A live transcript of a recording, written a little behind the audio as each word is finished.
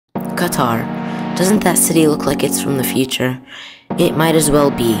Qatar. Doesn't that city look like it's from the future? It might as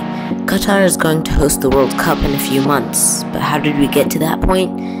well be. Qatar is going to host the World Cup in a few months, but how did we get to that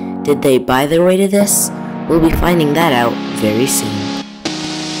point? Did they buy their way to this? We'll be finding that out very soon.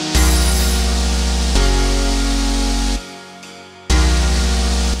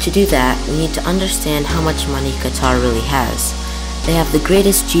 To do that, we need to understand how much money Qatar really has. They have the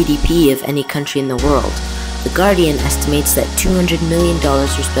greatest GDP of any country in the world. The Guardian estimates that $200 million were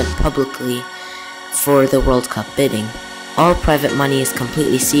spent publicly for the World Cup bidding. All private money is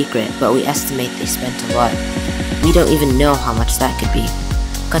completely secret, but we estimate they spent a lot. We don't even know how much that could be.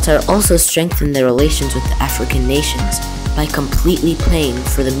 Qatar also strengthened their relations with the African nations by completely paying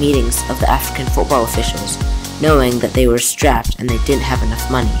for the meetings of the African football officials, knowing that they were strapped and they didn't have enough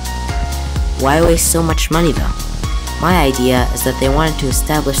money. Why waste so much money though? My idea is that they wanted to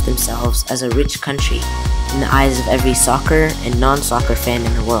establish themselves as a rich country in the eyes of every soccer and non-soccer fan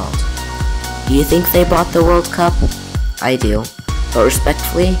in the world. Do you think they bought the World Cup? I do, but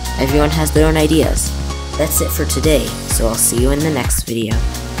respectfully, everyone has their own ideas. That's it for today, so I'll see you in the next video.